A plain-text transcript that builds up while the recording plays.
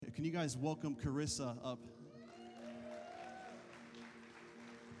Can you guys welcome Carissa up?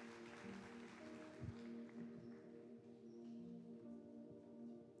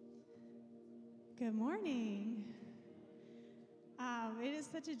 Good morning. It is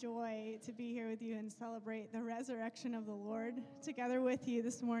such a joy to be here with you and celebrate the resurrection of the Lord together with you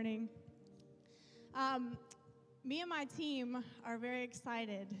this morning. Me and my team are very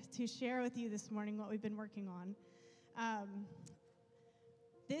excited to share with you this morning what we've been working on.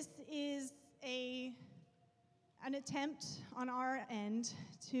 This is an attempt on our end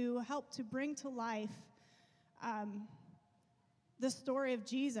to help to bring to life the story of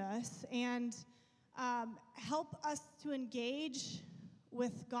Jesus and help us to engage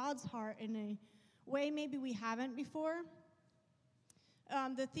with God's heart in a way maybe we haven't before.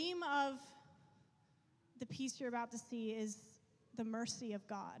 The theme of the piece you're about to see is the mercy of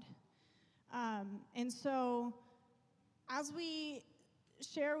God. And so as we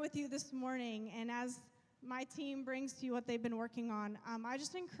share with you this morning and as my team brings to you what they've been working on, I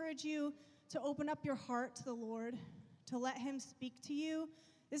just encourage you to open up your heart to the Lord, to let him speak to you.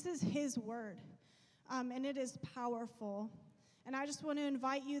 This is his word, and it is powerful. And I just want to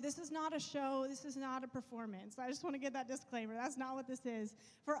invite you, this is not a show, this is not a performance. I just want to get that disclaimer. That's not what this is.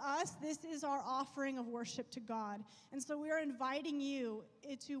 For us, this is our offering of worship to God. And so we are inviting you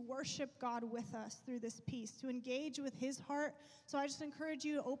to worship God with us through this piece, to engage with his heart. So I just encourage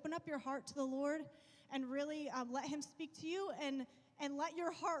you to open up your heart to the Lord and really let him speak to you and let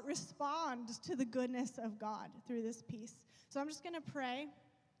your heart respond to the goodness of God through this piece. So I'm just going to pray,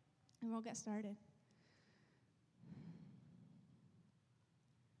 and we'll get started.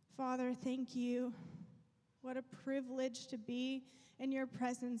 Father, thank you. What a privilege to be in your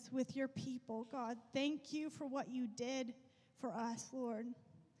presence with your people, God. Thank you for what you did for us, Lord.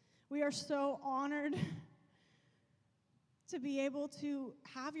 We are so honored to be able to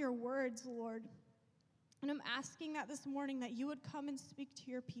have your words, Lord. And I'm asking that this morning that you would come and speak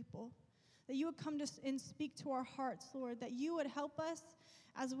to your people, that you would come and speak to our hearts, Lord, that you would help us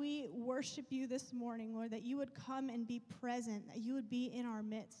as we worship you this morning, Lord, that you would come and be present, that you would be in our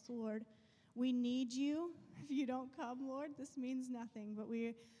midst, Lord. We need you. If you don't come, Lord, this means nothing, but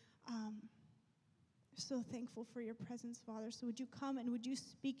we are so thankful for your presence, Father. So would you come and would you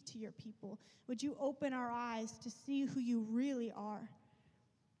speak to your people? Would you open our eyes to see who you really are?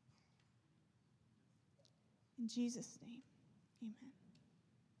 In Jesus' name, amen.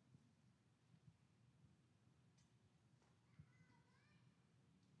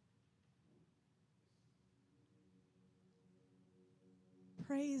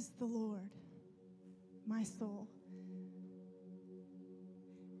 Praise the Lord, my soul,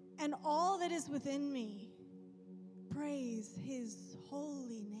 and all that is within me. Praise his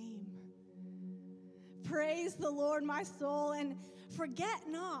holy name. Praise the Lord, my soul, and forget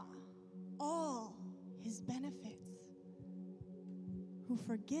not all his benefits, who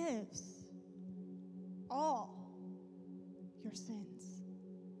forgives all your sins.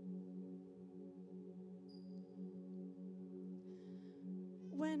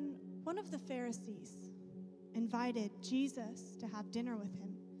 When one of the Pharisees invited Jesus to have dinner with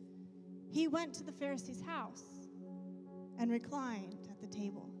him, he went to the Pharisee's house and reclined at the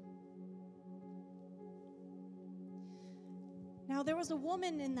table. Now, there was a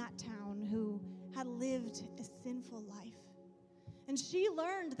woman in that town who had lived a sinful life, and she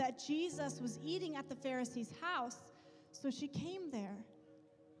learned that Jesus was eating at the Pharisee's house, so she came there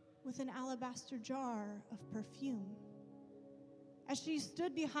with an alabaster jar of perfume. As she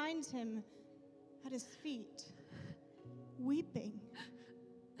stood behind him at his feet, weeping,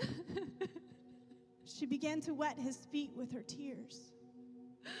 she began to wet his feet with her tears.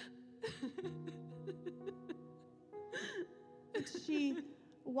 And she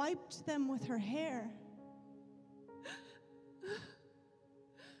wiped them with her hair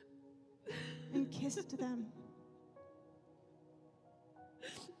and kissed them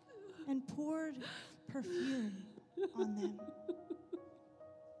and poured perfume on them.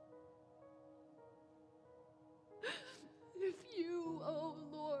 If you, oh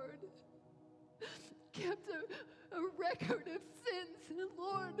Lord, kept a record of sins,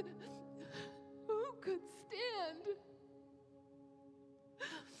 Lord, who could stand?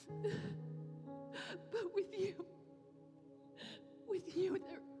 But with you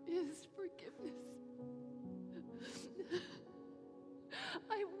there is forgiveness.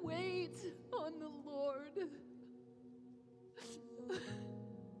 I wait on the Lord.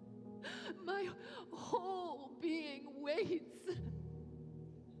 My whole being waits.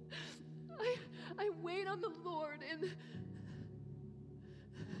 I wait on the Lord and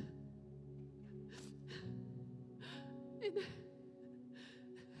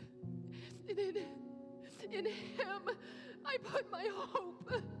And in him, I put my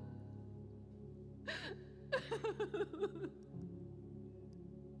hope.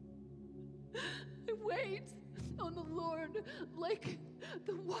 I wait on the Lord like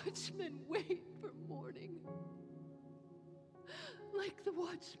the watchmen wait for morning. Like the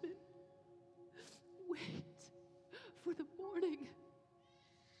watchmen wait for the morning.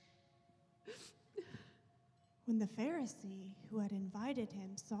 When the Pharisee who had invited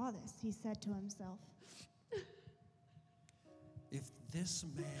him saw this, he said to himself, If this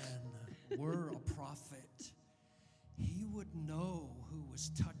man were a prophet, he would know who was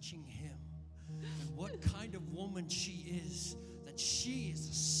touching him and what kind of woman she is, that she is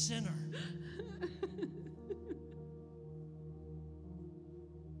a sinner.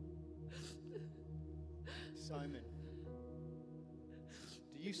 Simon,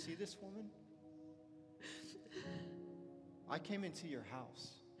 do you see this woman? I came into your house,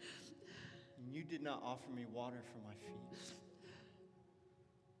 and you did not offer me water for my feet.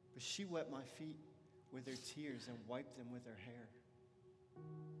 But she wet my feet with her tears and wiped them with her hair.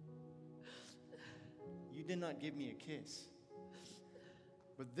 You did not give me a kiss.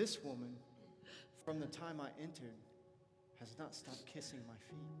 But this woman, from the time I entered, has not stopped kissing my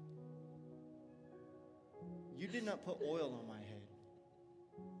feet. You did not put oil on my head,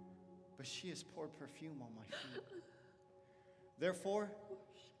 but she has poured perfume on my feet. Therefore,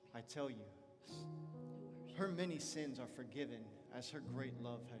 I tell you, her many sins are forgiven as her great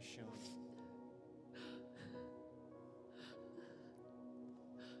love has shown.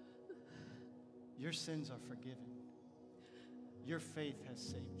 Your sins are forgiven. Your faith has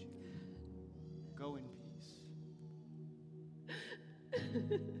saved you. Go in peace.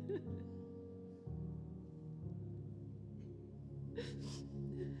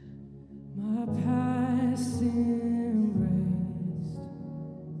 My past embraced,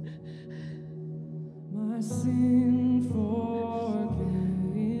 my sin forgiven.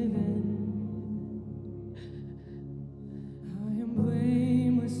 I am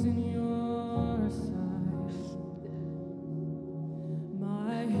blameless in your sight,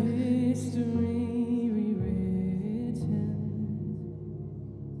 my history rewritten.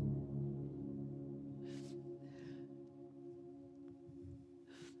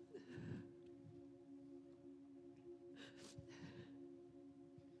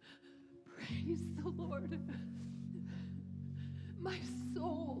 Praise the Lord. My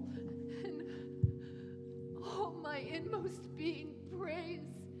soul and all my inmost being praise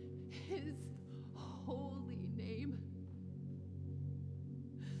his holy name.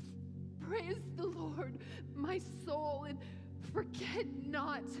 Praise the Lord, my soul, and forget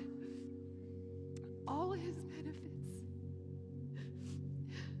not all his benefits,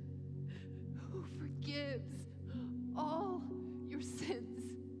 who forgives all your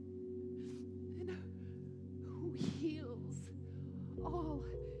sins and who heals all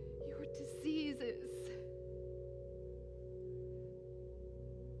your diseases.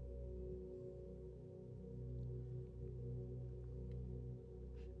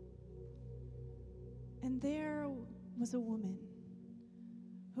 And there was a woman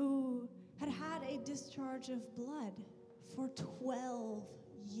who had had a discharge of blood for 12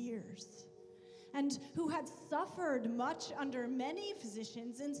 years, and who had suffered much under many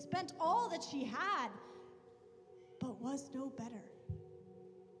physicians and spent all that she had, but was no better,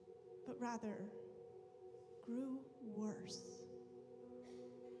 but rather grew worse.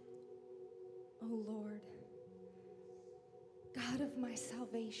 O Lord, God of my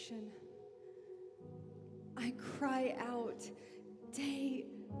salvation, I cry out day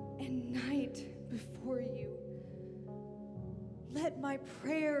and night before you. Let my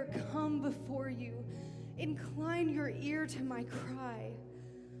prayer come before you. Incline your ear to my cry,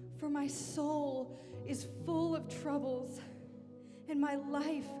 for my soul is full of troubles, and my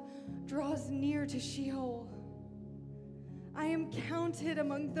life draws near to Sheol. I am counted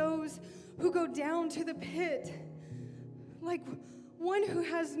among those who go down to the pit, like one who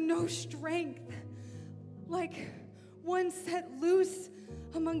has no strength, like one set loose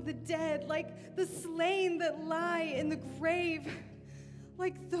among the dead, like the slain that lie in the grave,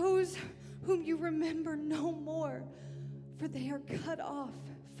 like those whom you remember no more, for they are cut off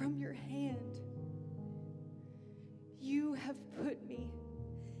from your hand. You have put me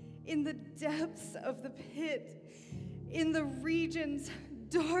in the depths of the pit, in the regions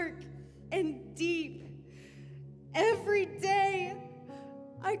dark and deep. Every day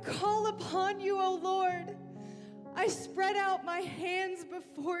I call upon you, O Lord. I spread out my hands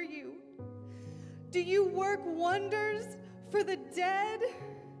before you. Do you work wonders for the dead?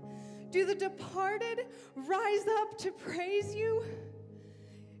 Do the departed rise up to praise you?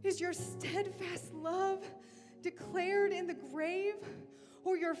 Is your steadfast love declared in the grave,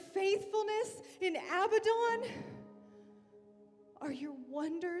 or your faithfulness in Abaddon? Are your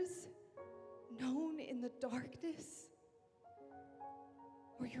wonders known in the darkness,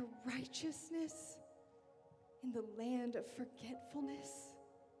 or your righteousness in the land of forgetfulness?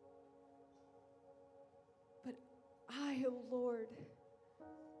 But I, O Lord,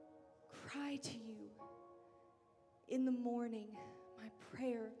 cry to you. In the morning, my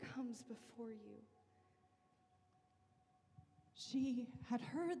prayer comes before you. She had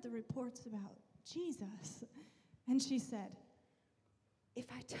heard the reports about Jesus, and she said, If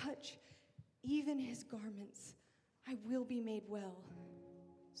I touch even his garments, I will be made well.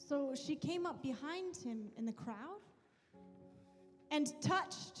 So she came up behind him in the crowd and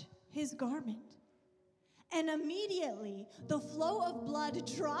touched his garment. And immediately the flow of blood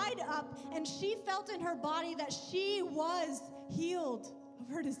dried up, and she felt in her body that she was healed of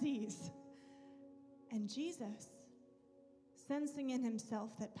her disease. And Jesus, sensing in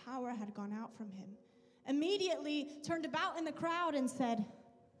himself that power had gone out from him, immediately turned about in the crowd and said,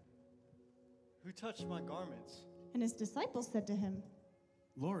 Who touched my garments? and his disciples said to him,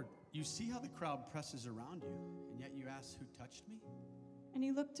 Lord, you see how the crowd presses around you, and yet you ask who touched me? and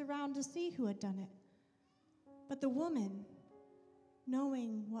he looked around to see who had done it. But the woman,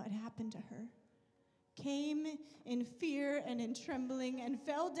 knowing what had happened to her, came in fear and in trembling and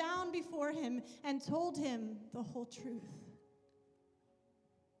fell down before him and told him the whole truth.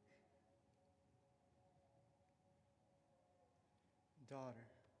 Daughter,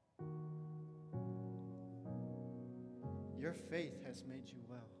 your faith has made you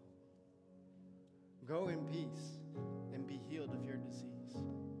well. Go in peace and be healed of your disease.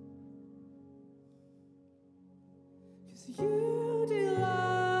 'Cause you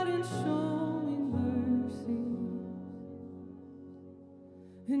delight in showing mercy,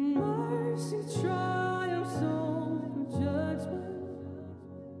 and mercy triumphs over judgment.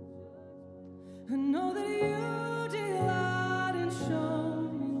 I know that you delight in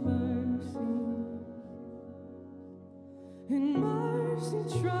showing mercy, and mercy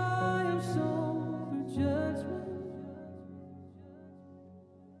triumphs over judgment.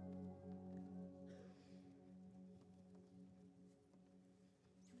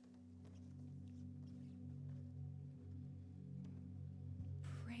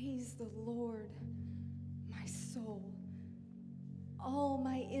 Praise the Lord, my soul. All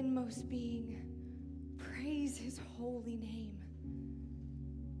my inmost being, praise his holy name.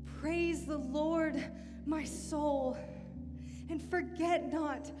 Praise the Lord, my soul, and forget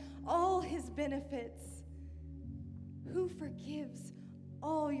not all his benefits. Who forgives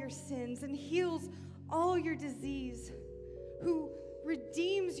all your sins and heals all your disease, who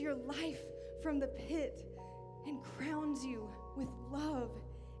redeems your life from the pit and crowns you with love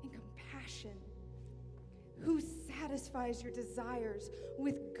and compassion, who satisfies your desires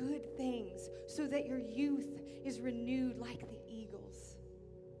with good things so that your youth is renewed like the eagles.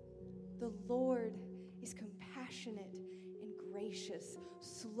 The Lord is compassionate and gracious,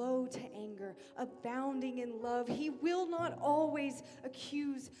 slow to anger, abounding in love. He will not always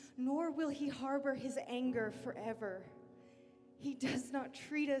accuse, nor will he harbor his anger forever. He does not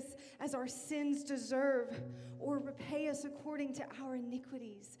treat us as our sins deserve or repay us according to our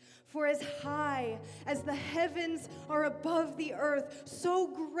iniquities. For as high as the heavens are above the earth, so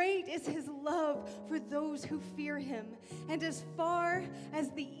great is his love for those who fear him. And as far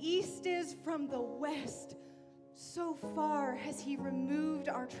as the east is from the west, so far has he removed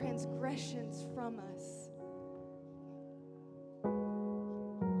our transgressions from us.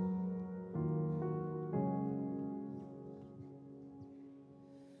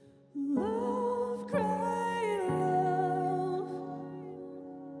 Love, great love,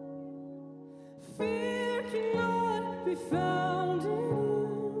 fear cannot be found in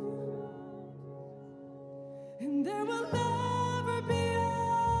you, and there will never be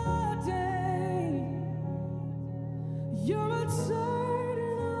a day you're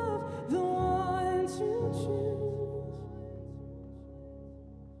uncertain of the ones you choose.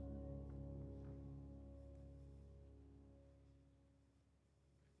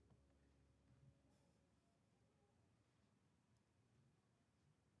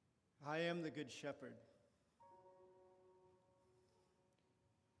 I am the good shepherd,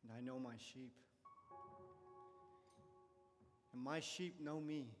 and I know my sheep, and my sheep know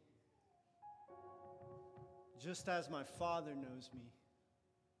me, just as my Father knows me,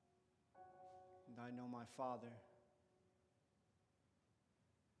 and I know my Father,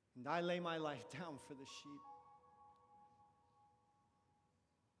 and I lay my life down for the sheep.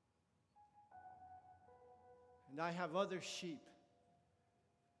 And I have other sheep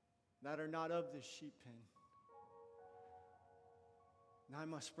that are not of this sheep pen. And I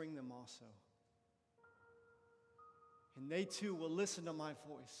must bring them also. And they too will listen to my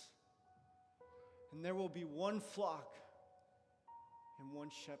voice. And there will be one flock and one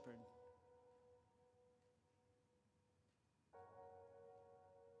shepherd.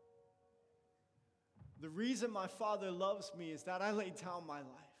 The reason my Father loves me is that I lay down my life,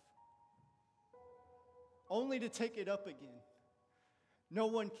 only to take it up again. No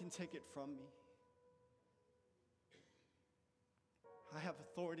one can take it from me. I have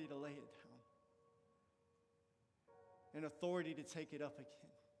authority to lay it down and authority to take it up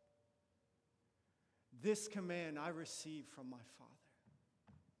again. This command I received from my Father.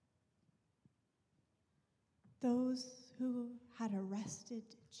 Those who had arrested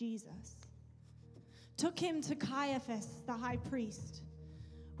Jesus took him to Caiaphas, the high priest,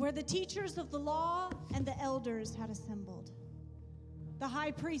 where the teachers of the law and the elders had assembled. The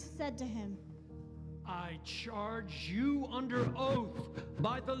high priest said to him, I charge you under oath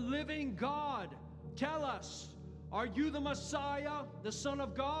by the living God. Tell us, are you the Messiah, the Son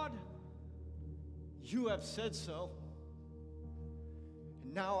of God? You have said so.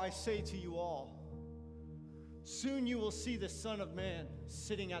 And now I say to you all, soon you will see the Son of Man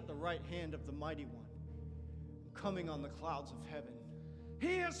sitting at the right hand of the Mighty One, coming on the clouds of heaven.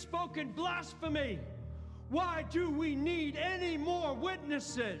 He has spoken blasphemy. Why do we need any more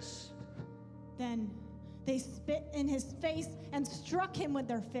witnesses? Then they spit in his face and struck him with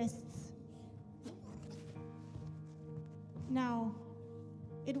their fists. Now,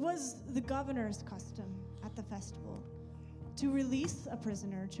 it was the governor's custom at the festival to release a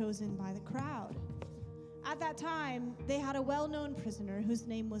prisoner chosen by the crowd. At that time, they had a well-known prisoner whose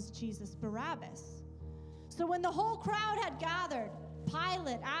name was Jesus Barabbas. So when the whole crowd had gathered,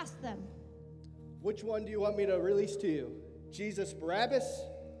 Pilate asked them, Which one do you want me to release to you? Jesus Barabbas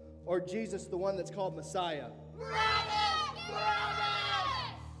or Jesus, the one that's called Messiah? Barabbas! Barabbas!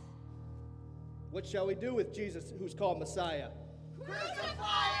 What shall we do with Jesus who's called Messiah?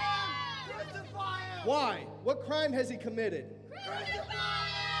 Crucify him! Crucify him! Why? What crime has he committed? Crucify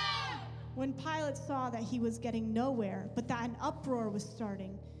him! When Pilate saw that he was getting nowhere, but that an uproar was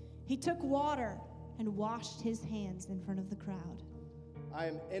starting, he took water and washed his hands in front of the crowd. I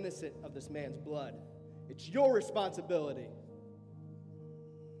am innocent of this man's blood. It's your responsibility.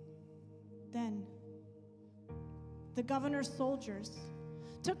 Then the governor's soldiers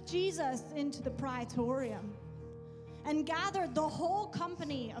took Jesus into the praetorium and gathered the whole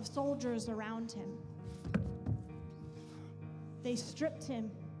company of soldiers around him. They stripped him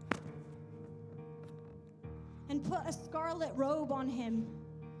and put a scarlet robe on him.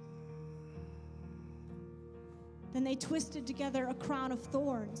 Then they twisted together a crown of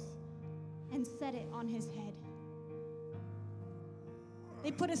thorns and set it on his head.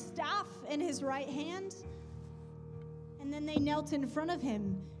 They put a staff in his right hand, and then they knelt in front of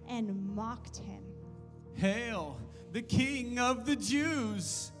him and mocked him. Hail, the King of the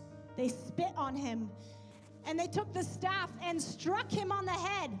Jews! They spit on him, and they took the staff and struck him on the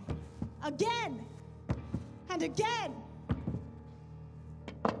head again and again.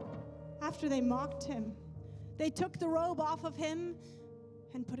 After they mocked him, they took the robe off of him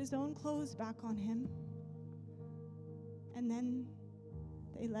and put his own clothes back on him. And then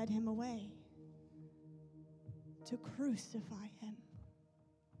they led him away to crucify him.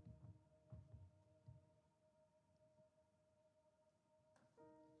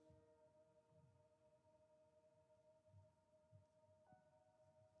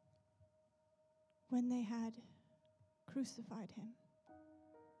 When they had crucified him,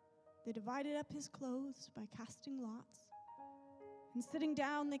 they divided up his clothes by casting lots, and sitting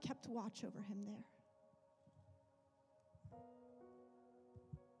down, they kept watch over him there.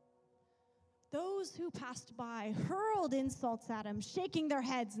 Those who passed by hurled insults at him, shaking their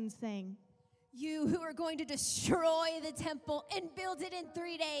heads and saying, You who are going to destroy the temple and build it in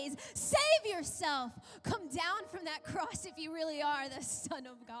 3 days, save yourself. Come down from that cross if you really are the Son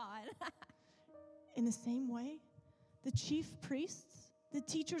of God. In the same way, the chief priests, the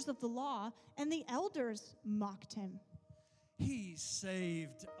teachers of the law, and the elders mocked him. He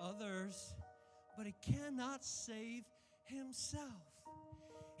saved others, but he cannot save himself.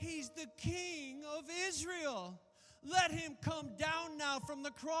 He's the King of Israel. Let him come down now from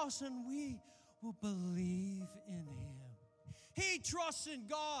the cross, and we will believe in him. He trusts in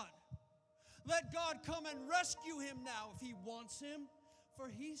God. Let God come and rescue him now if he wants him, for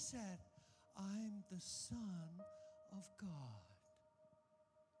he said, I'm the Son of God.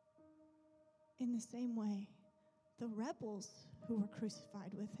 In the same way, the rebels who were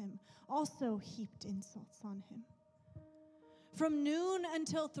crucified with him also heaped insults on him. From noon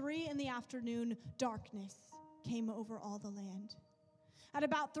until 3 in the afternoon, darkness came over all the land. At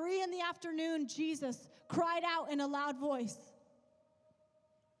about 3 in the afternoon, Jesus cried out in a loud voice,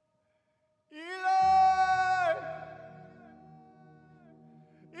 Eli!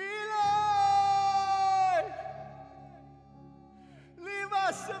 Eli!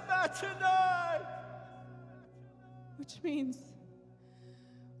 Lema sabachthani! which means,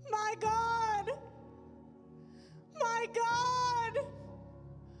 my God,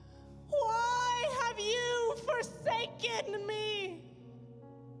 why have you forsaken me?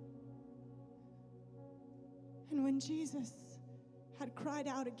 And when Jesus had cried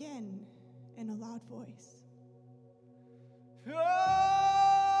out again in a loud voice,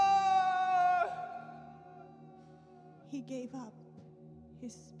 he gave up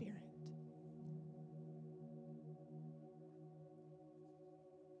his spirit.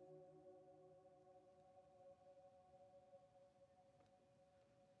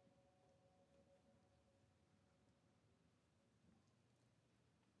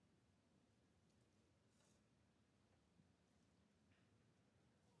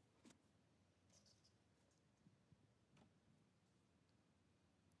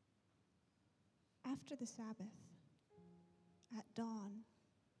 After the Sabbath, at dawn,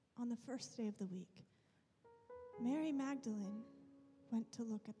 on the first day of the week, Mary Magdalene went to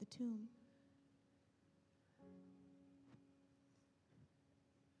look at the tomb.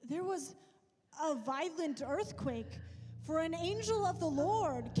 There was a violent earthquake, for an angel of the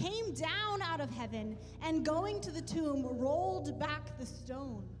Lord came down out of heaven and, going to the tomb, rolled back the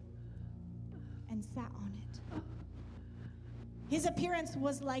stone and sat on it. His appearance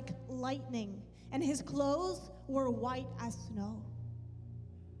was like lightning, and his clothes were white as snow.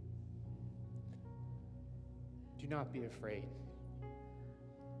 Do not be afraid,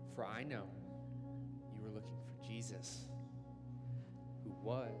 for I know you were looking for Jesus, who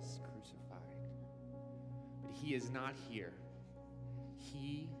was crucified. But he is not here.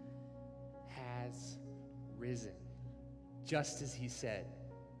 He has risen, just as he said.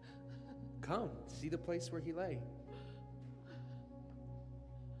 Come, see the place where he lay.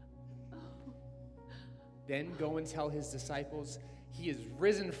 Then go and tell his disciples, he is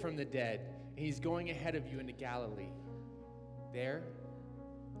risen from the dead, and he's going ahead of you into Galilee. There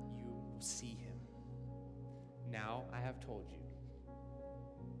you will see him. Now I have told you.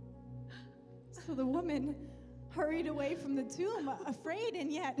 So the woman hurried away from the tomb, afraid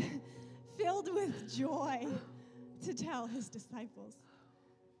and yet filled with joy, to tell his disciples.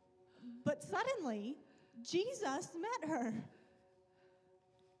 But suddenly, Jesus met her.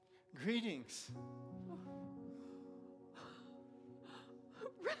 Greetings.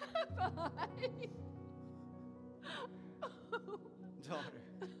 Rabbi! Daughter,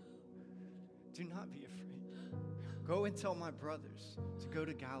 do not be afraid. Go and tell my brothers to go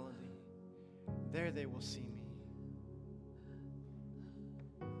to Galilee. There they will see me.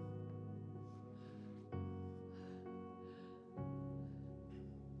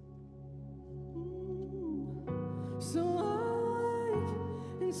 So I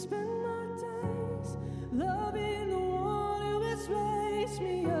can spend my days loving the one who has raised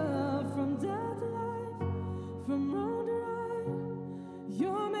me up from death to life, from wrong to right.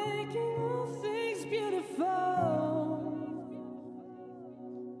 You're making all things beautiful.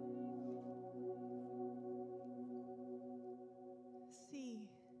 See,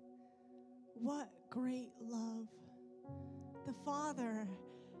 what great love the Father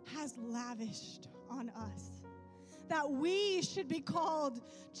has lavished on us, that we should be called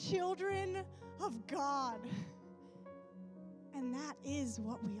children of God. And that is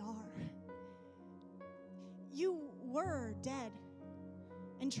what we are. You were dead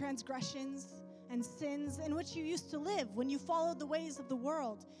in transgressions and sins in which you used to live when you followed the ways of the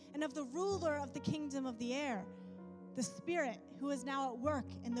world and of the ruler of the kingdom of the air, the Spirit who is now at work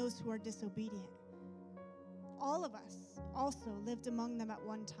in those who are disobedient. All of us also lived among them at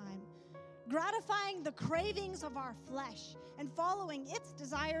one time, gratifying the cravings of our flesh and following its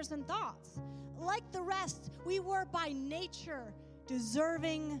desires and thoughts. Like the rest, we were by nature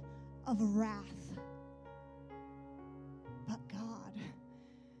deserving of wrath. But God,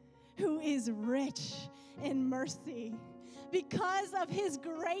 who is rich in mercy, because of his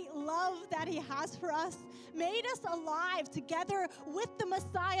great love that he has for us, made us alive together with the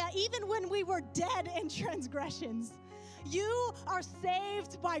Messiah even when we were dead in transgressions. You are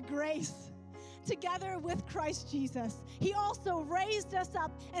saved by grace. Together with Christ Jesus, he also raised us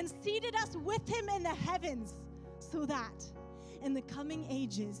up and seated us with him in the heavens, so that in the coming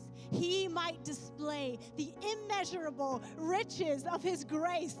ages he might display the immeasurable riches of his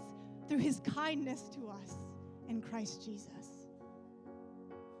grace through his kindness to us in Christ Jesus.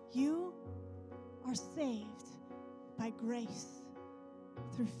 You are saved by grace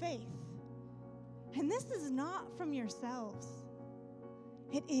through faith. And this is not from yourselves.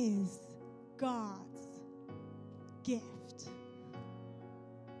 It is God's gift.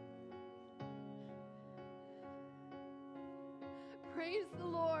 Praise the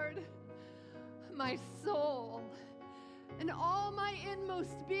Lord, my soul, and all my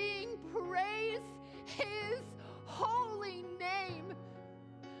inmost being, praise his holy name.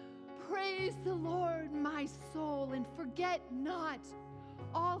 Praise the Lord, my soul, and forget not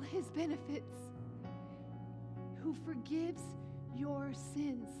all his benefits, who forgives your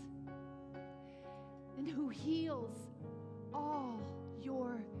sins and who heals all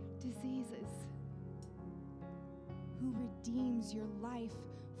your diseases, who redeems your life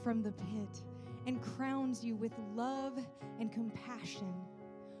from the pit and crowns you with love and compassion,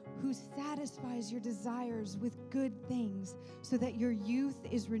 who satisfies your desires with good things so that your youth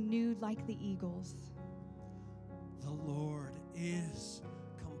is renewed like the eagles. The Lord is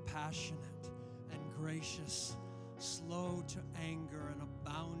compassionate and gracious, slow to anger and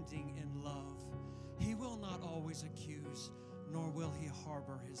abounding in love. He will not always accuse, nor will he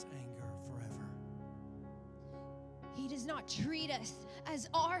harbor his anger forever. He does not treat us as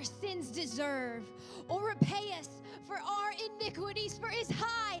our sins deserve, or repay us for our iniquities. For as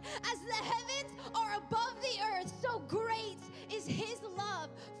high as the heavens are above the earth, so great is his love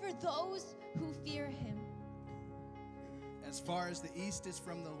for those who fear him. As far as the east is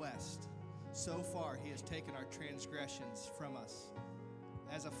from the west, so far he has taken our transgressions from us.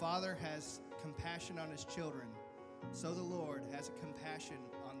 As a father has compassion on his children, so the Lord has compassion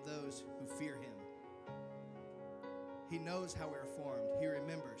on those who fear him. He knows how we are formed. He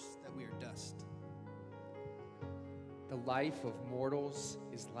remembers that we are dust. The life of mortals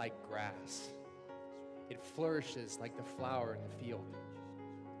is like grass. It flourishes like the flower in the field.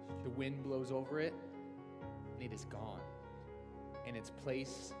 The wind blows over it, and it is gone, and its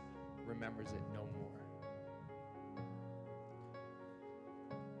place remembers it no more.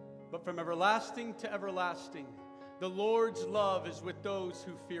 But from everlasting to everlasting, the Lord's love is with those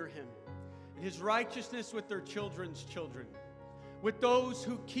who fear him, and his righteousness with their children's children, with those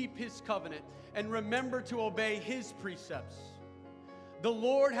who keep his covenant and remember to obey his precepts. The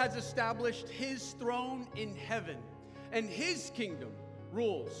Lord has established his throne in heaven, and his kingdom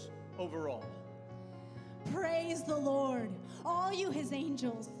rules over all. Praise the Lord, all you his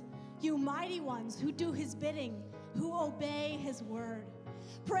angels, you mighty ones who do his bidding, who obey his word.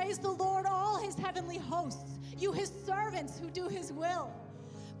 Praise the Lord, all his heavenly hosts, you his servants who do his will.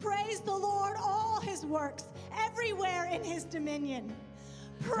 Praise the Lord, all his works, everywhere in his dominion.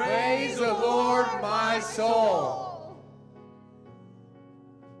 Praise the Lord, my soul.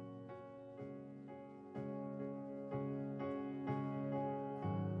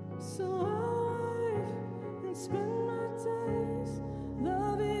 So I wake and spend my days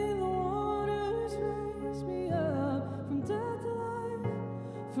loving the one who's raised me up from death to life,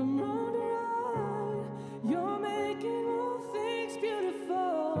 from wrong to right. You're making all things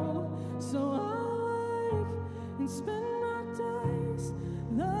beautiful. So I wake and spend my days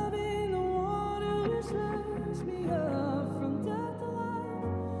loving the one who's raised me up from death to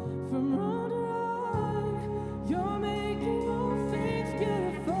life, from wrong to right. You're making all things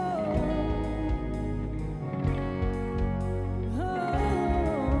beautiful.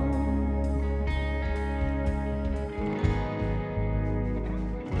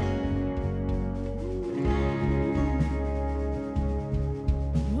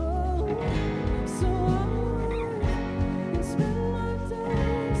 Oh.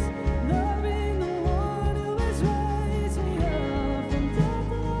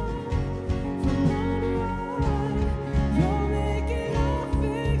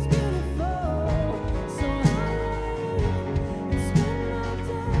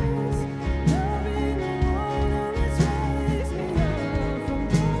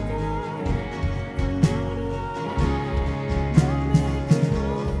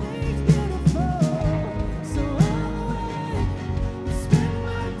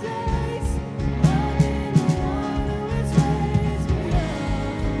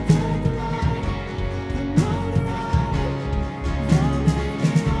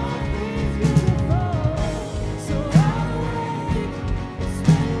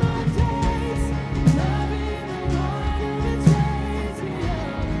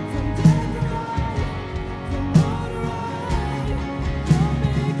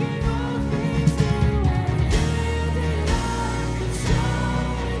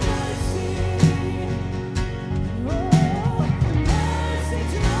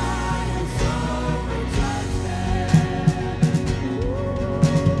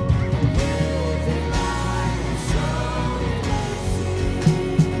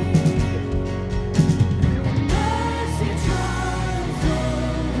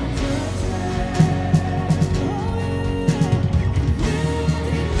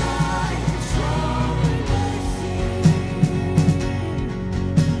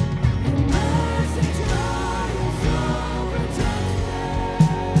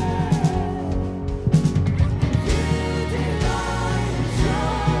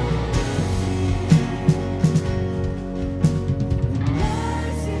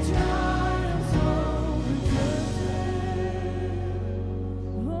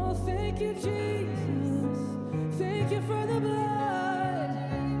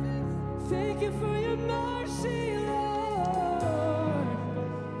 Thank you for your mercy, Lord.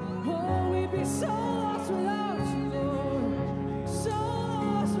 Oh, we'd be so lost without you, Lord. So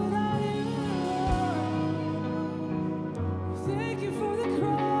lost without you, Lord. Thank you for the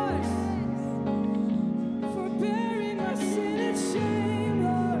cross, for bearing my sin and shame,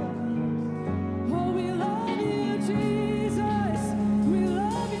 Lord. Oh, we love you, Jesus. We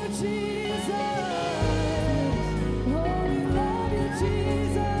love you, Jesus. Oh, we love you,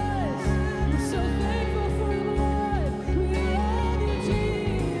 Jesus. We're so thankful for your blood. We love you,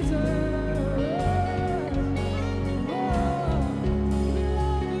 Jesus. Oh, we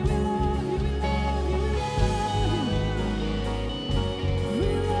love you, we love you, we love you, we love you. We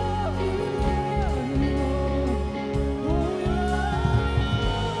love you, we love you, Lord. Oh,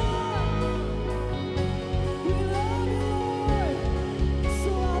 we love you, Lord. So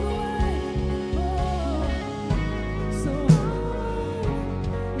all the way, so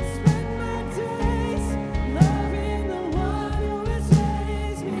I spend my days loving the one who has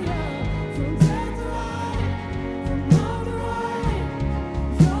raised me up from death to life, from wrong to right.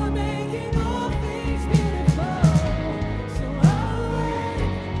 You're making all things beautiful. So I'll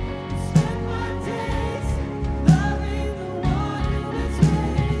spend my days loving the one who has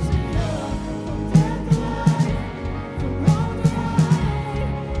raised me up from death to life, from wrong to right.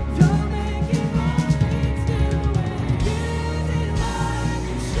 You're making all things new, and you delight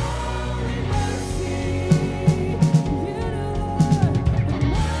in showing mercy. You, Lord, the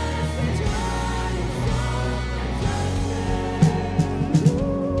mercy triumphs over judgment.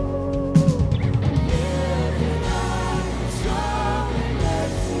 You delight in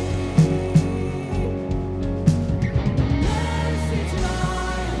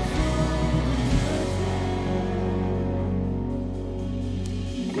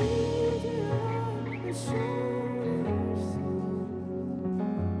showing mercy.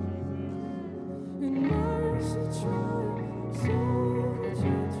 Mercy triumphs over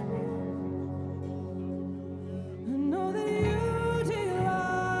judgment. I know that you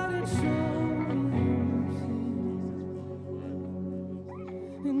delight in showing mercy,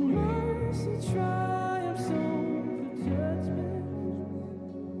 and mercy triumphs over judgment,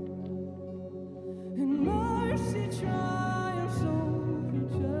 and mercy triumphs over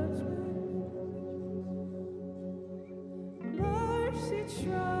judgment, mercy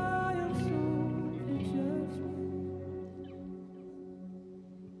triumphs over judgment.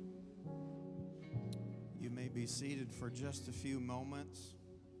 You may be seated for just a few moments.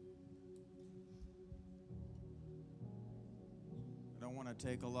 I don't want to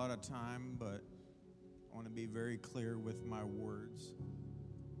take a lot of time, but I want to be very clear with my words.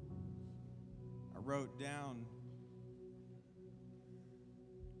 I wrote down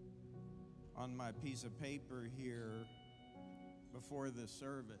on my piece of paper here before the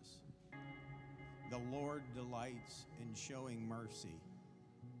service, the Lord delights in showing mercy.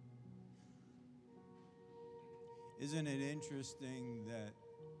 Isn't it interesting that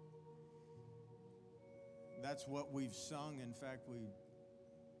that's what we've sung? In fact, we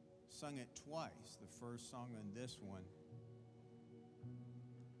sung it twice, the first song and this one.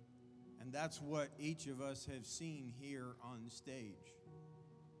 And that's what each of us have seen here on stage.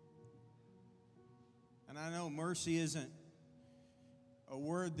 And I know mercy isn't a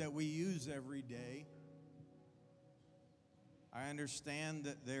word that we use every day. I understand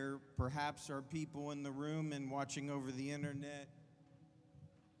that there perhaps are people in the room and watching over the internet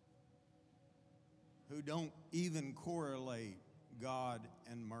who don't even correlate God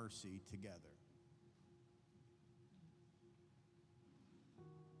and mercy together.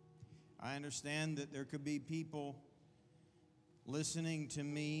 I understand that there could be people listening to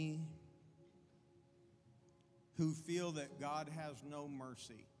me who feel that God has no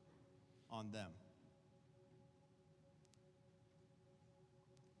mercy on them.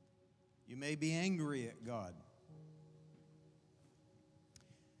 You may be angry at God.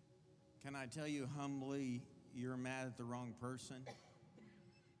 Can I tell you humbly, you're mad at the wrong person?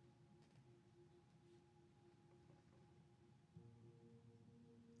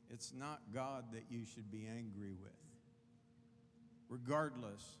 It's not God that you should be angry with.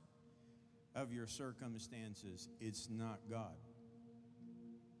 Regardless of your circumstances, it's not God.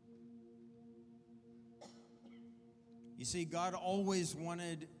 You see, God always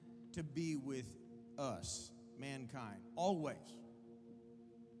wanted to be with us, mankind. Always.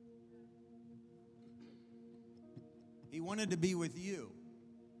 He wanted to be with you.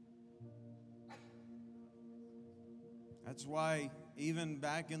 That's why even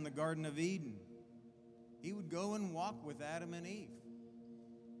back in the Garden of Eden, he would go and walk with Adam and Eve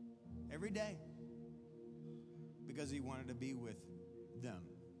every day because he wanted to be with them.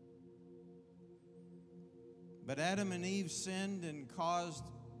 But Adam and Eve sinned and caused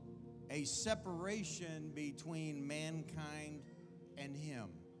a separation between mankind and Him.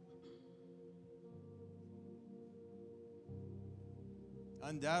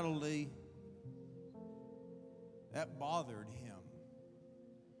 Undoubtedly, that bothered Him.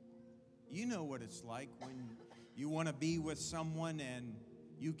 You know what it's like when you want to be with someone and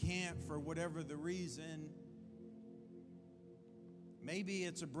you can't for whatever the reason. Maybe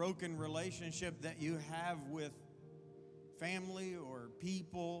it's a broken relationship that you have with family or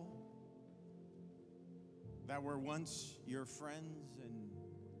people that were once your friends and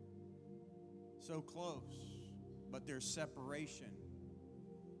so close, but there's separation.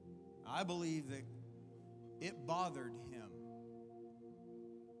 I believe that it bothered Him.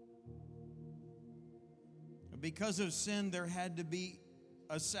 Because of sin, there had to be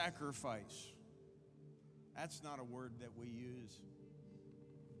a sacrifice. That's not a word that we use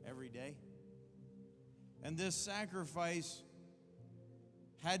every day. And this sacrifice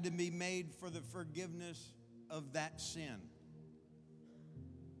had to be made for the forgiveness of that sin.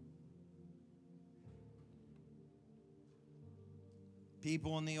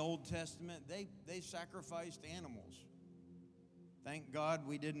 People in the Old Testament, they sacrificed animals. Thank God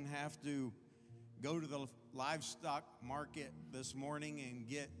we didn't have to go to the livestock market this morning and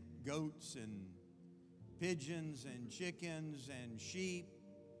get goats and pigeons and chickens and sheep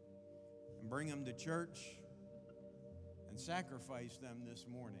and bring them to church and sacrifice them this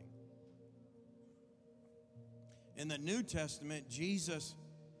morning. In the New Testament, Jesus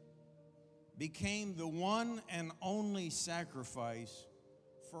became the one and only sacrifice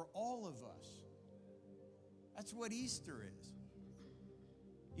for all of us. That's what Easter is.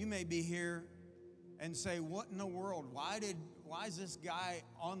 You may be here and say, what in the world? Why is this guy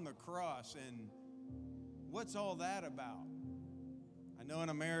on the cross and what's all that about? I know in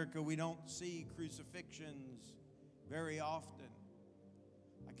America we don't see crucifixions very often.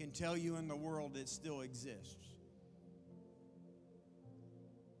 I can tell you in the world it still exists.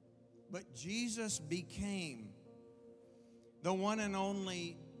 But Jesus became the one and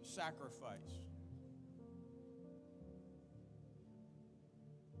only sacrifice.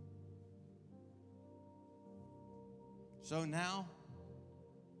 So now,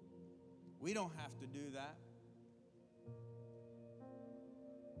 we don't have to do that.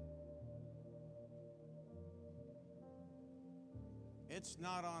 It's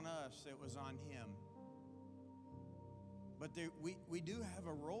not on us, it was on Him. But we do have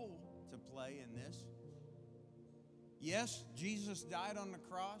a role to play in this. Yes, Jesus died on the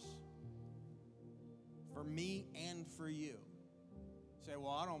cross for me and for you. You say,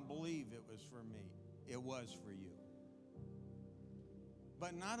 well, I don't believe it was for me. It was for you.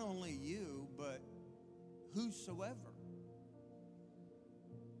 But not only you, but whosoever.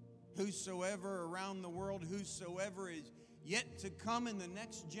 Whosoever around the world, whosoever is yet to come in the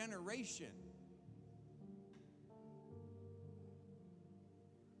next generation.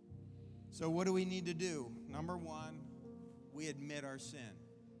 So what do we need to do? Number one, we admit our sin.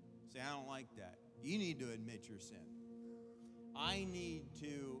 Say, I don't like that. You need to admit your sin. I need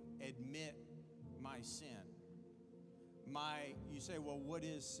to admit my sin. You say, well, what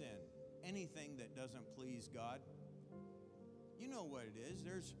is sin? Anything that doesn't please God. You know what it is.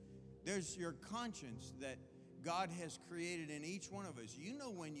 There's your conscience that God has created in each one of us. You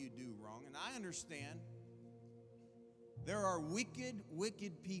know when you do wrong, and I understand. There are wicked,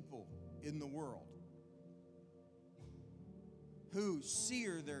 wicked people in the world who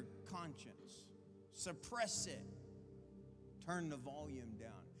sear their conscience, suppress it, turn the volume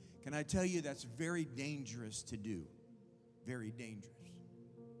down. Can I tell you that's very dangerous to do? Very dangerous.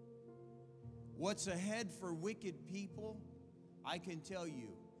 What's ahead for wicked people, I can tell you,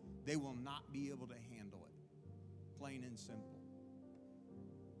 they will not be able to handle it. Plain and simple.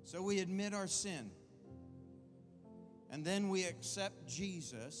 So we admit our sin. And then we accept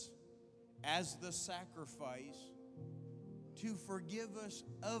Jesus as the sacrifice to forgive us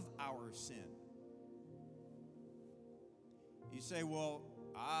of our sin. You say, well,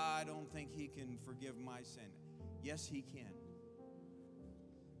 I don't think He can forgive my sin. Yes, He can.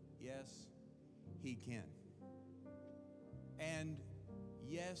 Yes, He can. And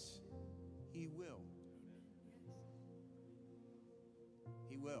yes, He will.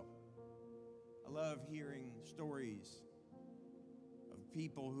 He will. I love hearing stories of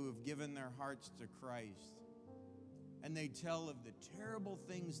people who have given their hearts to Christ. And they tell of the terrible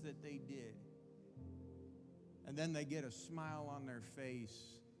things that they did. And then they get a smile on their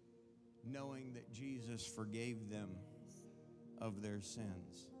face knowing that Jesus forgave them of their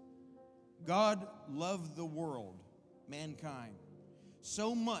sins. God loved the world, mankind,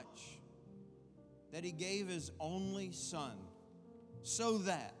 so much that he gave his only Son, so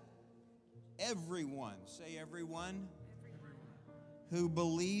that everyone, say everyone, who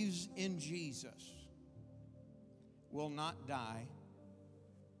believes in Jesus will not die,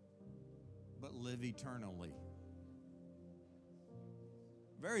 but live eternally.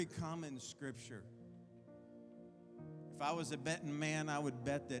 Very common scripture. If I was a betting man, I would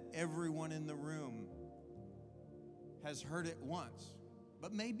bet that everyone in the room has heard it once,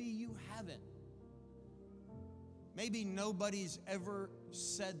 but maybe you haven't. Maybe nobody's ever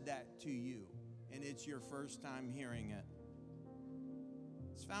said that to you, and it's your first time hearing it.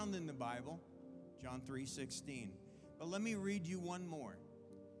 It's found in the Bible, John 3:16. But let me read you one more.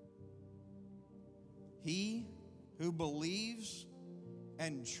 He who believes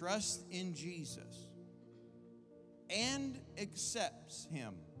and trusts in Jesus and accepts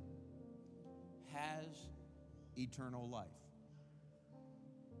him has eternal life.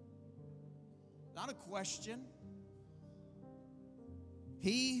 Not a question.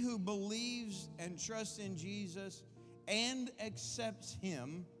 He who believes and trusts in Jesus and accepts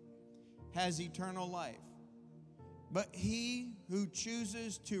him has eternal life. But he who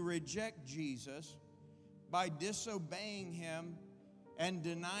chooses to reject Jesus by disobeying him and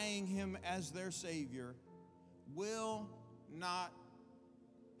denying him as their Savior will not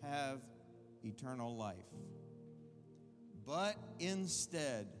have eternal life, but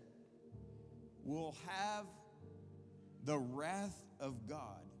instead will have the wrath of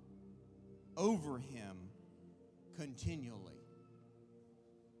God over him continually.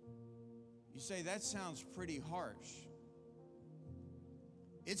 You say, that sounds pretty harsh.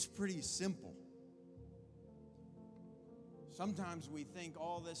 It's pretty simple. Sometimes we think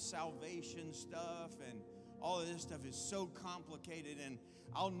all this salvation stuff and all of this stuff is so complicated and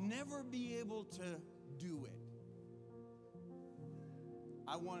I'll never be able to do it.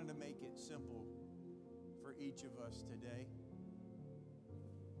 I wanted to make it simple for each of us today.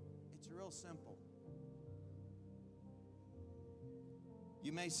 It's real simple.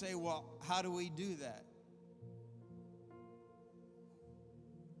 You may say, well, how do we do that?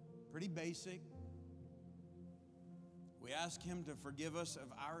 Pretty basic. We ask him to forgive us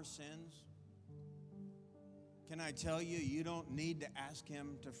of our sins. Can I tell you, you don't need to ask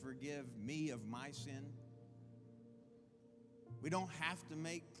him to forgive me of my sin. We don't have to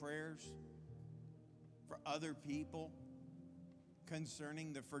make prayers for other people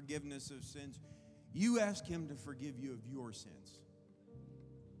concerning the forgiveness of sins. You ask him to forgive you of your sins.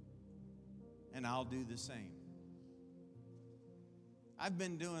 And I'll do the same. I've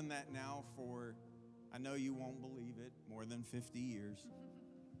been doing that now for, I know you won't believe it, more than 50 years.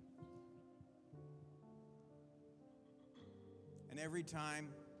 And every time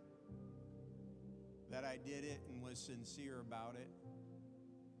that I did it and was sincere about it,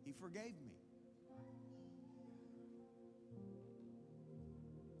 he forgave me.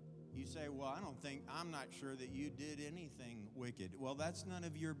 You say, well, I'm not sure that you did anything wicked. Well, that's none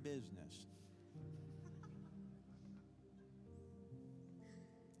of your business.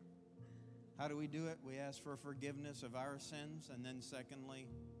 How do we do it? We ask for forgiveness of our sins. And then secondly,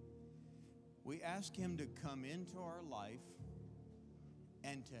 we ask him to come into our life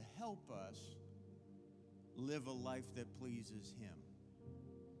and to help us live a life that pleases him.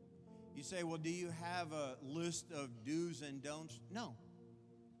 You say, well, do you have a list of do's and don'ts? No,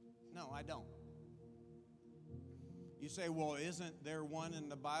 I don't. You say, well, isn't there one in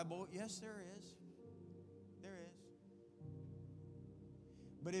the Bible? Yes, there is. There is.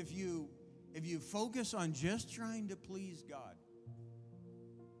 But if you focus on just trying to please God,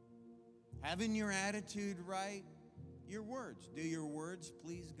 having your attitude right, your words, do your words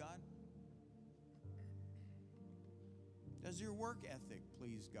please God? Does your work ethic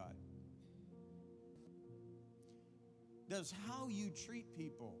please God? Does how you treat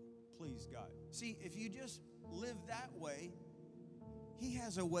people please God? See, if you just live that way, he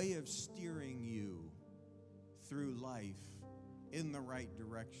has a way of steering you through life in the right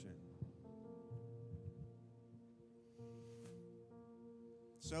direction.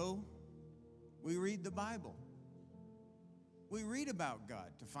 So, we read the Bible. We read about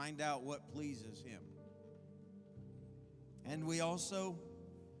God to find out what pleases him. And we also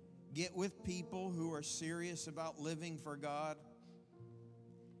get with people who are serious about living for God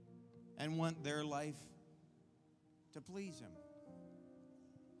and want their life to please him.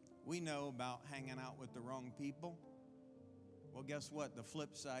 We know about hanging out with the wrong people. Well, guess what? The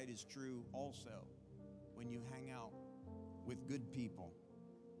flip side is true also when you hang out with good people.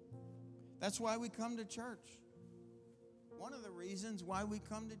 That's why we come to church. One of the reasons why we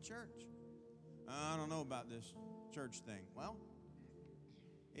come to church. I don't know about this church thing. Well,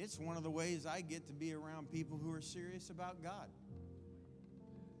 It's one of the ways I get to be around people who are serious about God.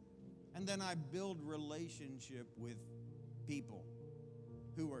 And then I build relationship with people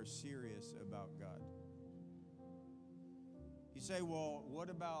who are serious about God. You say, well,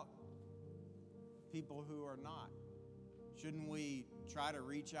 what about people who are not? Shouldn't we try to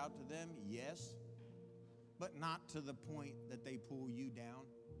reach out to them? Yes, but not to the point that they pull you down.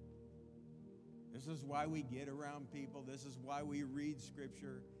 This is why we get around people. This is why we read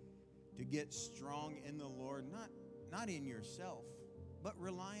Scripture, to get strong in the Lord, not in yourself, but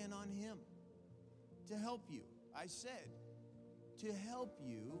relying on Him to help you. I said, to help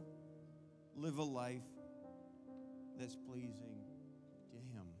you live a life that's pleasing to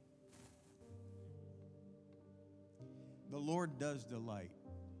Him. The Lord does delight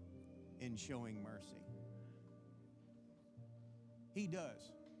in showing mercy. He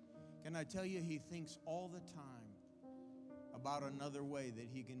does. Can I tell you, He thinks all the time about another way that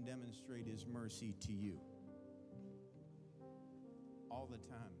He can demonstrate His mercy to you. All the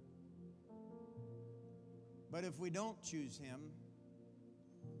time. But if we don't choose Him,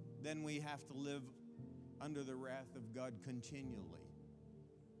 then we have to live under the wrath of God continually.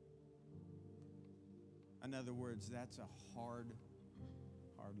 In other words, that's a hard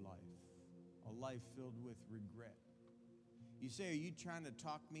life. A life filled with regret. You say, are you trying to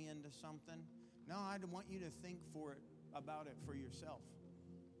talk me into something? No, I want you to think about it for yourself.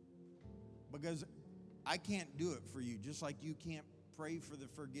 Because I can't do it for you, just like you can't pray for the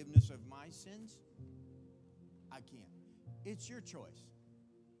forgiveness of my sins. I can't. It's your choice.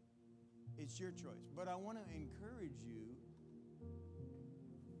 It's your choice. But I want to encourage you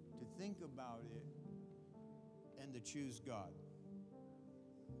to think about it and to choose God.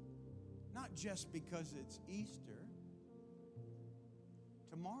 Not just because it's Easter.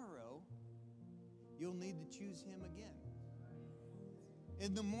 Tomorrow, you'll need to choose Him again.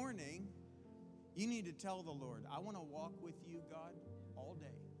 In the morning, you need to tell the Lord, I want to walk with you, God, all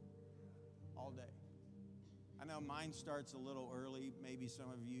day. All day. I know mine starts a little early. Maybe some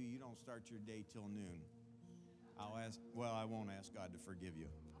of you don't start your day till noon. I won't ask God to forgive you.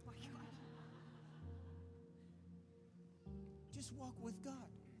 Oh my God. Just walk with God.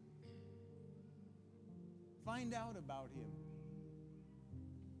 Find out about Him.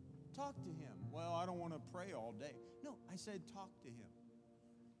 Talk to Him. Well, I don't want to pray all day. No, I said talk to Him.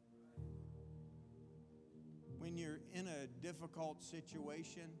 When you're in a difficult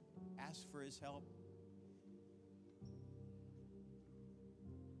situation, ask for His help.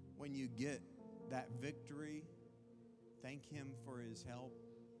 When you get that victory, thank Him for His help.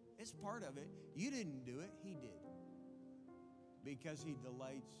 It's part of it. You didn't do it, He did. Because He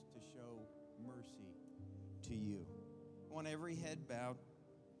delights to show mercy to you. I want every head bowed.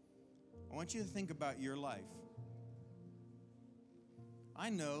 I want you to think about your life. I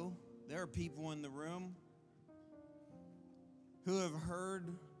know there are people in the room who have heard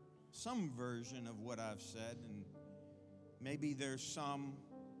some version of what I've said, and maybe there's some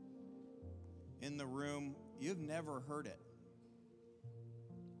in the room, you've never heard it.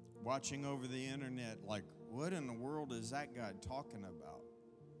 Watching over the internet, like, what in the world is that guy talking about?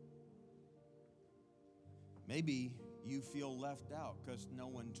 Maybe you feel left out because no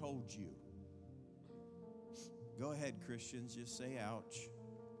one told you. Go ahead, Christians, just say ouch.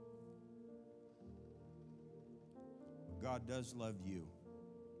 God does love you.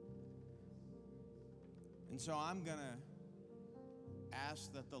 And so I'm going to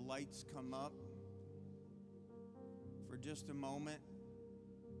ask that the lights come up for just a moment.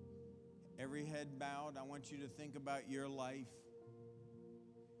 Every head bowed. I want you to think about your life.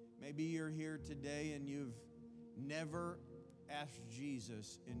 Maybe you're here today and you've never asked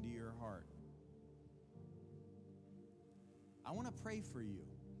Jesus into your heart. I want to pray for you.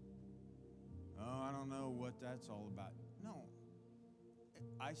 Oh, I don't know what that's all about. No.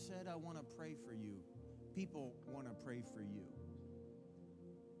 I said I want to pray for you. People want to pray for you.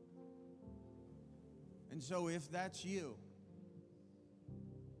 And so if that's you,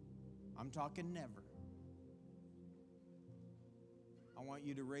 I'm talking never. I want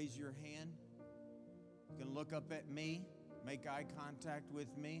you to raise your hand. You can look up at me, make eye contact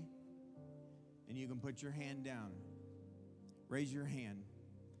with me, and you can put your hand down. Raise your hand.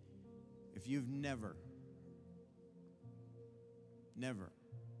 If you've never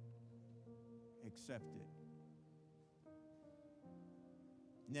accepted,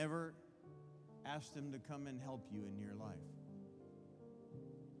 never asked Him to come and help you in your life.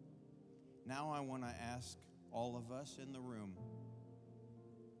 Now I want to ask all of us in the room,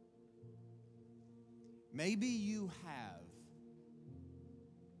 maybe you have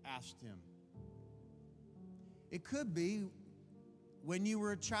asked Him. It could be when you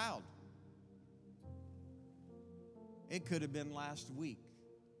were a child. It could have been last week.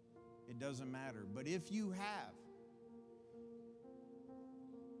 It doesn't matter. But if you have,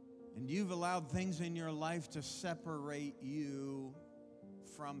 and you've allowed things in your life to separate you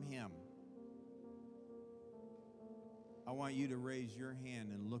from Him, I want you to raise your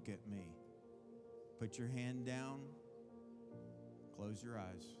hand and look at me. Put your hand down. Close your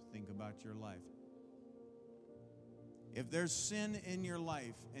eyes. Think about your life. If there's sin in your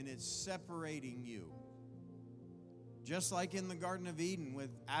life and it's separating you, just like in the Garden of Eden with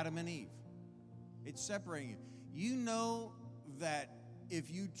Adam and Eve, it's separating you. You know that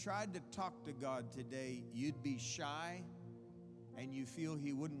if you tried to talk to God today, you'd be shy and you feel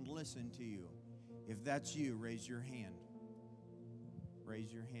He wouldn't listen to you. If that's you, raise your hand.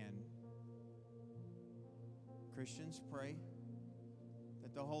 Raise your hand. Christians, pray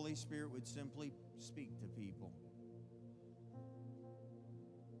that the Holy Spirit would simply speak to people.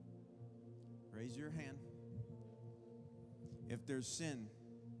 Raise your hand. If there's sin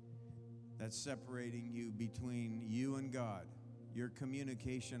that's separating you between you and God, your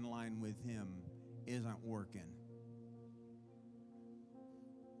communication line with Him isn't working.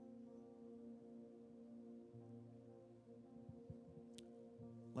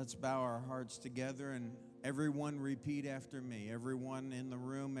 Let's bow our hearts together and everyone repeat after me. Everyone in the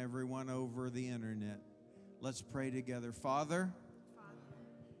room, everyone over the internet. Let's pray together. Father,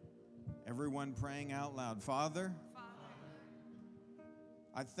 everyone praying out loud. Father,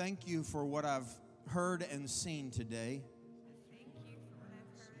 I thank you for what I've heard and seen today.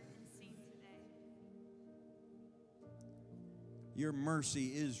 Your mercy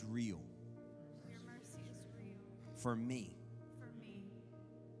is real. For me.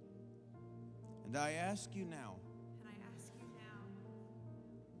 And I ask you now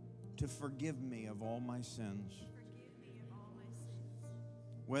to forgive me of all my sins.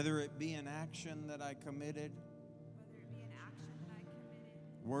 Whether it be an action that I committed,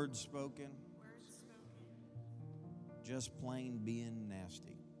 words spoken, just plain being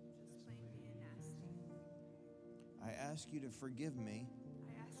nasty. I ask you to forgive me.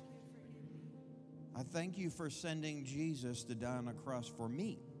 I thank you for sending Jesus to die on the cross for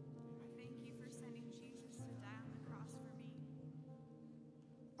me.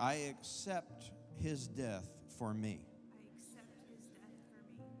 I accept His death for me.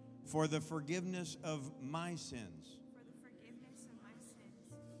 For the forgiveness of my sins.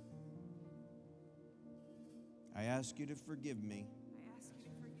 I ask you to forgive me.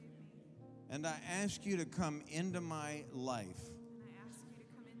 And I ask you to come into my life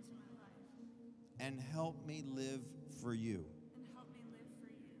and help me live for you.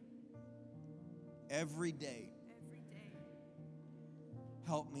 Every day.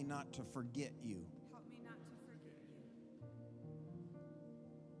 Help me not to forget you.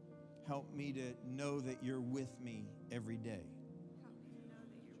 Help me to know that you're with me every day.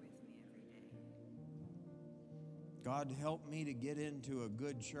 God, help me to get into a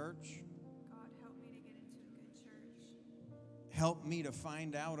good church. Help me to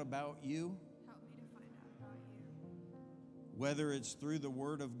find out about you. Whether it's through the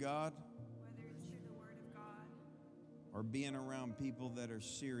Word of God or being around people that are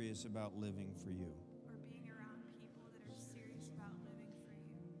serious about living for you.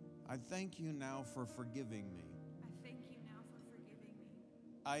 I thank you now for forgiving me.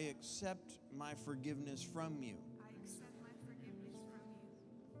 I accept my forgiveness from you.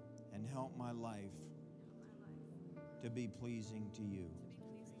 And help my life to be pleasing to you.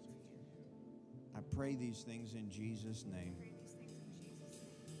 I pray these things in Jesus' name.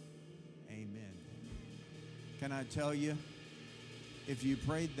 Amen. Can I tell you, if you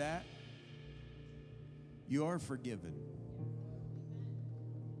prayed that, you are forgiven.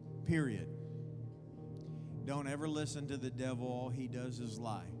 Period. Don't ever listen to the devil. All he does is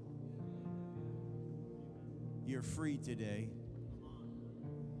lie. You're free today.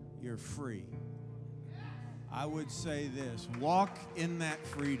 You're free. I would say this: walk in that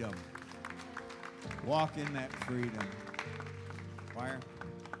freedom. Walk in that freedom. Choir.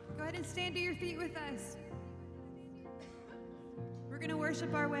 Go ahead and stand to your feet with us. We're going to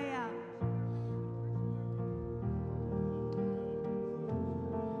worship our way out.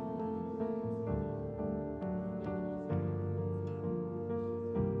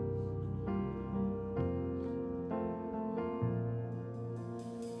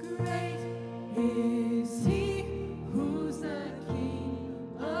 Is He who's the King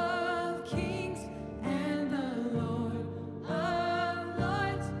of Kings and the Lord of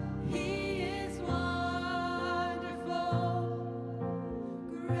Lords? He is wonderful,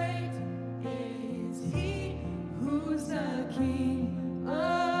 great.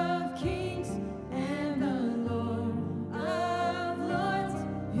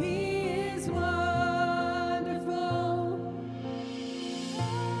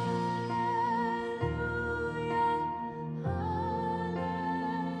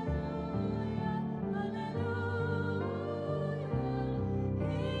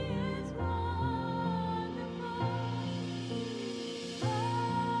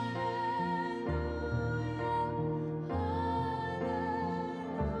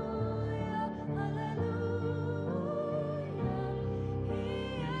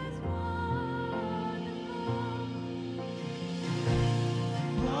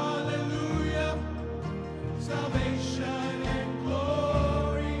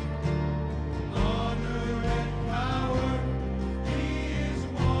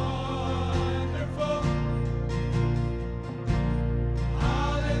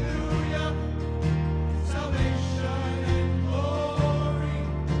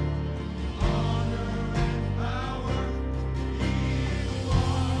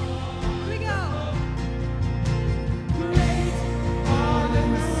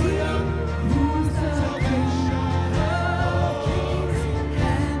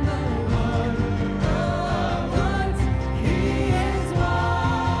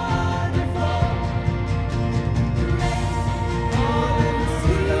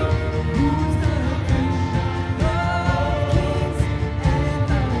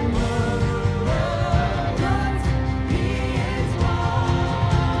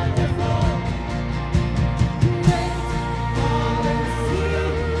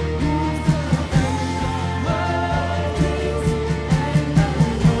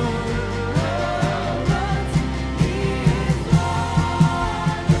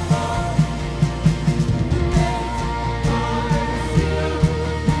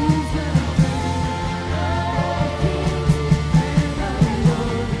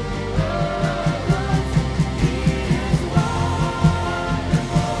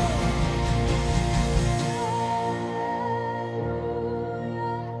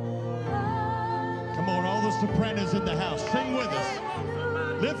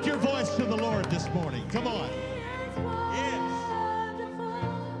 Lift your voice to the Lord this morning. Come on. Yes.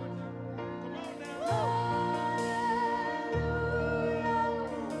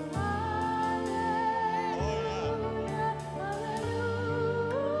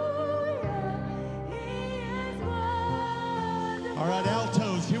 All right,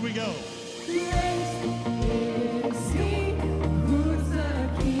 altos, here we go.